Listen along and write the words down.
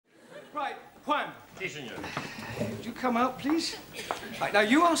Juan. Si, senor. Would you come out, please? Right, now,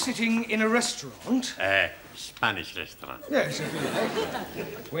 you are sitting in a restaurant. Spanish restaurant. Yes, if you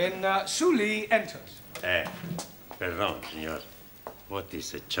like. When Suli enters. Perdón, senor. What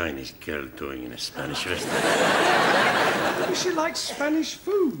is a Chinese girl doing in a Spanish restaurant? Maybe she likes Spanish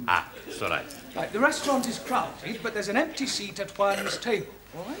food. Ah, it's all right. Right, the restaurant is crowded, but there's an empty seat at Juan's table,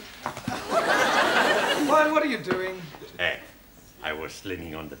 all right? Juan, what are you doing? I was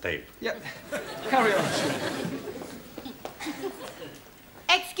leaning on the table. Yeah, carry on, Suli.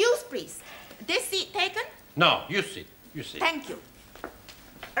 Excuse, please. This seat taken? No, you sit. You sit. Thank you.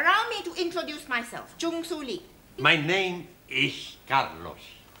 Allow me to introduce myself, Jung Soo Lee. My name is Carlos.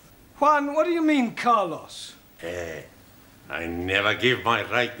 Juan, what do you mean, Carlos? I never give my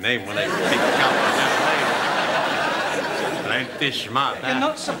right name when I pick up my name. Plenty smart, You're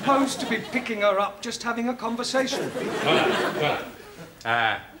not supposed to be picking her up, just having a conversation. Hold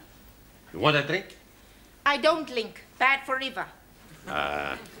on. You want a drink? I don't link. Bad for liver.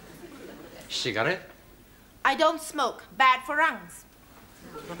 Cigarette? I don't smoke. Bad for lungs.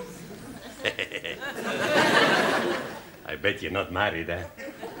 I bet you're not married, eh?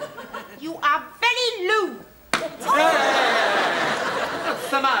 You are very lewd. What's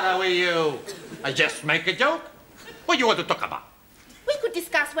the matter with you? I just make a joke. What do you want to talk about? We could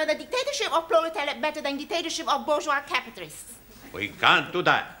discuss whether dictatorship of proletariat better than dictatorship of bourgeois capitalists. We can't do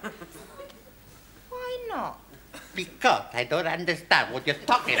that. Why not? Because I don't understand what you're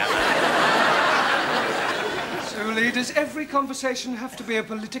talking about. Suli, does every conversation have to be a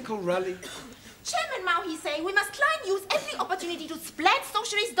political rally? Chairman Mao, he say, we must try and use every opportunity to spread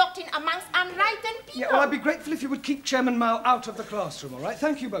socialist doctrine amongst unenlightened people. Yeah, well, I'd be grateful if you would keep Chairman Mao out of the classroom, all right?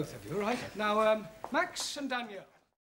 Thank you, both of you, all right? Now, Max and Daniel.